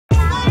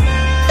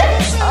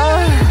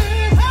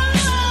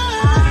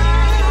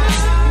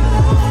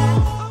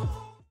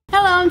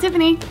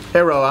Tiffany.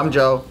 Hey Ro, I'm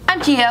Joe. I'm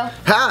Gio.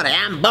 Howdy,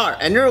 I'm Bart,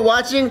 and you're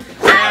watching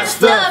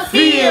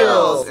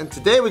AskTheFeels. And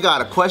today we got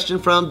a question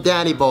from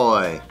Danny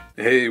Boy.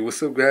 Hey,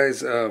 what's up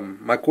guys?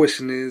 My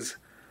question is,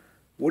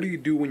 what do you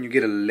do when you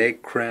get a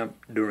leg cramp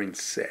during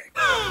sex?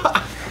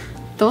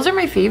 Those are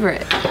my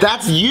favorite.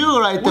 That's you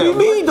right there. What do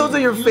you mean those are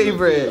your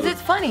favorite?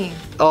 It's funny.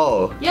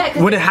 Oh.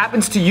 Yeah. When it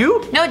happens to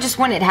you? No, just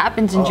when it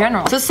happens in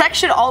general. So sex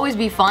should always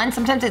be fun.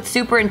 Sometimes it's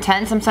super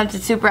intense, sometimes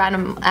it's super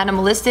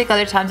animalistic,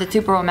 other times it's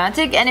super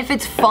romantic. And if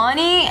it's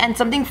funny and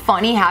something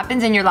funny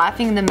happens and you're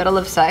laughing in the middle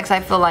of sex, I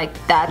feel like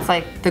that's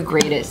like the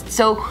greatest.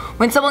 So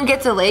when someone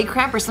gets a leg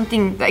cramp or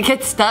something that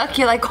gets stuck,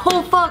 you're like,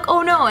 oh fuck,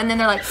 oh no. And then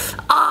they're like,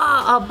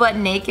 all butt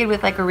naked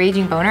with like a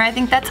raging boner. I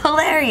think that's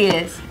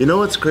hilarious. You know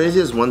what's crazy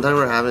is one time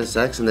we're having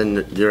sex and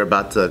then you're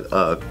about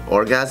to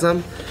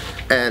orgasm.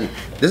 And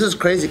this is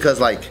crazy because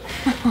like,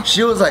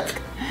 she was like,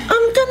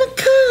 I'm gonna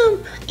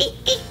come.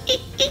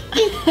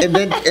 And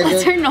then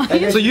her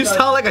noise? So you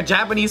sound like a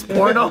Japanese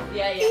porno?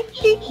 Yeah.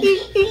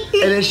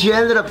 And then she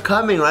ended up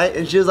coming, right?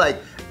 And she was like,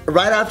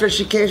 right after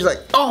she came, she's like,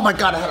 oh my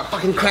god, I had a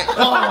fucking cramp.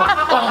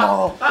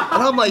 Oh.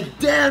 And I'm like,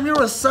 damn, you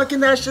were sucking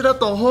that shit up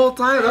the whole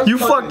time. That's You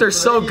fucking fucked her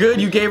so good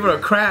you gave her a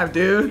cramp,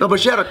 dude. No, but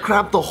she had a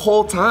cramp the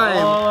whole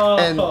time.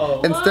 And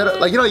instead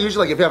of, like, you know,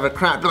 usually like if you have a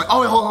cramp, you're like,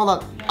 oh wait,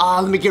 hold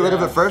on. Let me get rid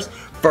of it first.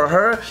 For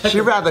her,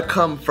 she'd rather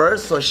come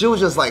first, so she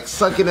was just like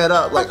sucking it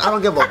up. Like, I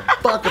don't give a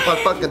fuck if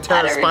I fucking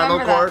tear a spinal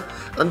cord.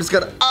 I'm just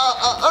gonna,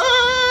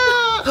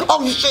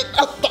 oh shit.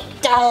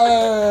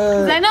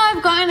 I know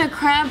I've gotten a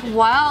cramp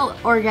while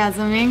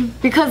orgasming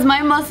because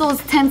my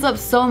muscles tense up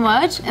so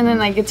much and then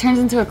like it turns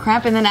into a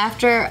cramp and then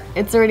after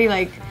it's already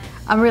like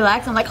I'm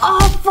relaxed, I'm like, oh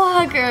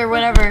fuck or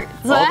whatever.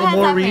 So All the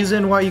more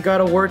reason why you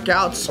gotta work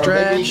out, Maybe you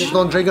stretch. just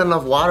don't drink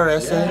enough water, I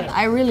say.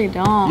 I really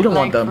don't. You don't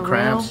want like, them for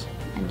cramps. real,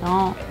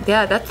 I don't.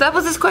 Yeah, that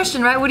was his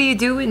question, right? What do you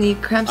do when you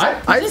cramp?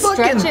 I just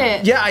fucking,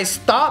 stretch it. yeah, I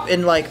stop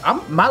and like,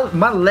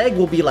 my leg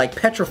will be like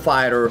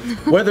petrified or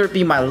whether it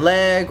be my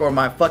leg or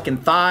my fucking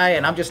thigh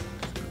and I'm just,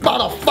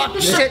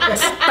 motherfucker shit,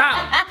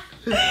 stop.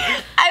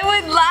 I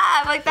would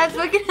laugh, like that's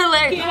fucking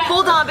hilarious.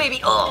 Hold on, baby.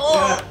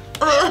 Oh.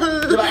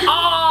 You're like,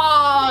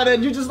 oh, and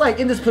then you're just like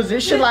in this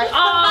position like,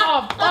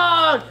 oh,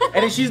 fuck.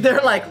 And then she's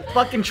there like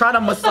fucking trying to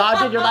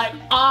massage it. You're like,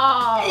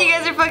 oh. You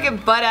guys are fucking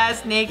butt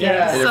ass naked.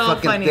 Yeah. It's And your so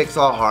fucking funny. dick's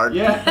all hard.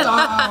 Yeah.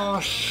 Oh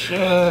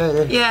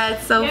shit. Yeah,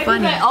 it's so Yeah, 'cause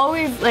funny. I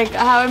always, like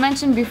how I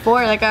mentioned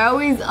before, like I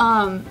always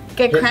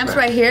get cramps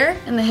right here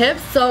in the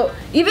hips. So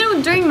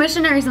even during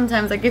missionary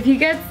sometimes, like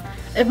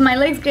if my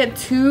legs get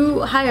too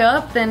high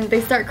up, then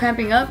they start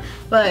cramping up.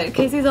 But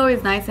Casey's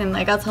always nice and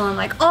like I'll tell him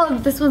like, oh,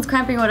 this one's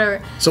cramping, whatever.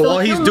 So while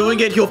he's he'll doing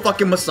move- it, he'll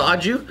fucking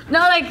massage you? No,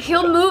 like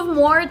he'll move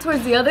more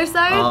towards the other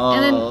side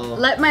and then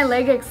let my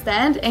leg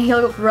extend and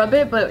he'll rub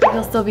it, but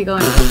he'll still be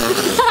going.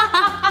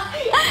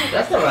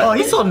 That's alright. Oh,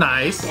 he's so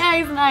nice. Yeah,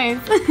 he's nice.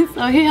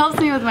 So he helps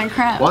me with my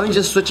cramp. Why don't you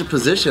just switch a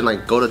position,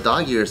 like go to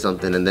doggy or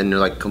something, and then you're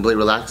like completely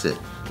relax it?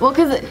 Well,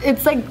 cause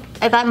it's like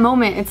at that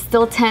moment it's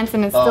still tense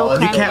and it's still You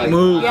cramping. can't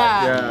move.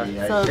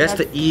 Yeah. So That's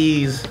the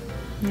ease.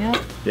 yeah.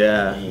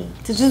 Yeah.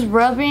 So just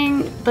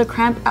rubbing the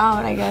cramp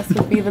out, I guess,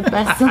 would be the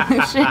best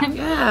solution.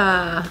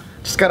 Yeah.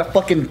 Just gotta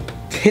fucking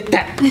hit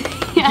that.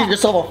 Give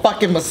yourself a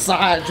fucking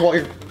massage while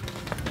you're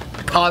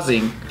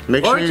pausing.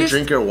 Make Or sure you just-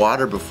 drink your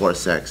water before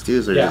sex,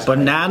 too. So just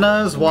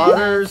Bananas,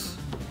 waters.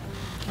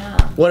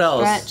 What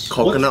else? Stretch.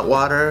 coconut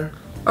water.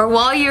 Or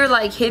while you're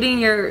like hitting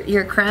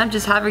your cramp,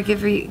 just have her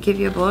give you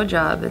a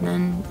blowjob, and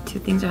then two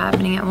things are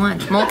happening at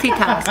once.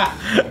 Multitask.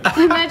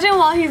 Imagine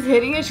while he's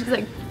hitting it, she's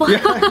like,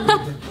 Like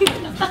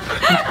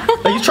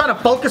he's trying to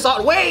focus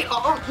on. Wait,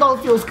 oh no,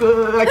 it feels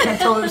good. I can't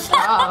tell her to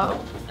stop.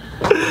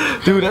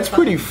 Dude, that's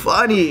pretty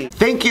funny.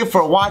 Thank you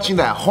for watching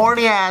that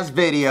horny ass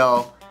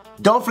video.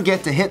 Don't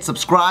forget to hit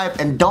subscribe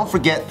and don't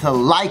forget to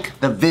like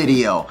the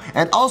video.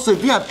 And also,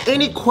 if you have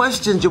any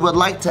questions you would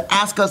like to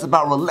ask us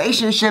about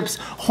relationships,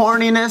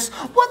 horniness,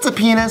 what's a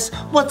penis,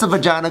 what's a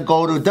vagina,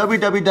 go to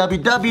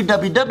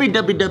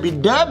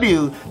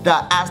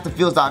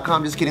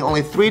www.askthefeels.com. Just kidding,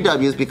 only 3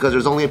 W's because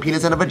there's only a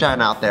penis and a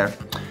vagina out there.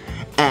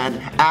 And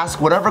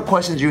ask whatever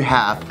questions you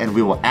have and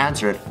we will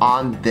answer it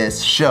on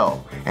this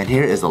show. And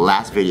here is the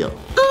last video.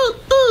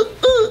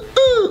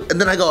 And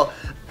then I go,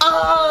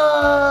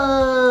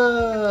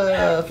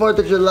 4th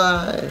of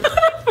July.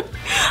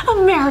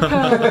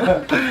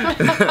 America.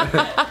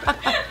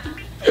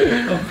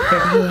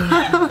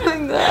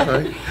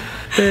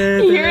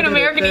 You hear an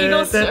American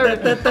Eagle or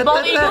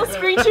bald eagle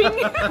screeching?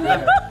 But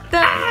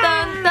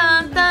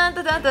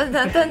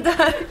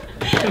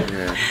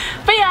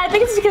yeah, I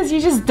think it's because you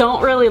just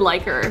don't really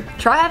like her.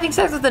 Try having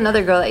sex with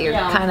another girl that you're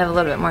kind of a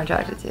little bit more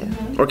attracted to.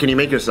 Or can you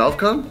make yourself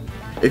come?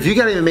 If you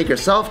can't even make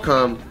yourself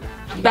come,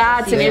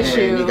 That's an man,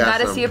 issue. you got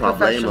Gotta some see a problemos.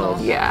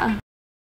 professional. Yeah.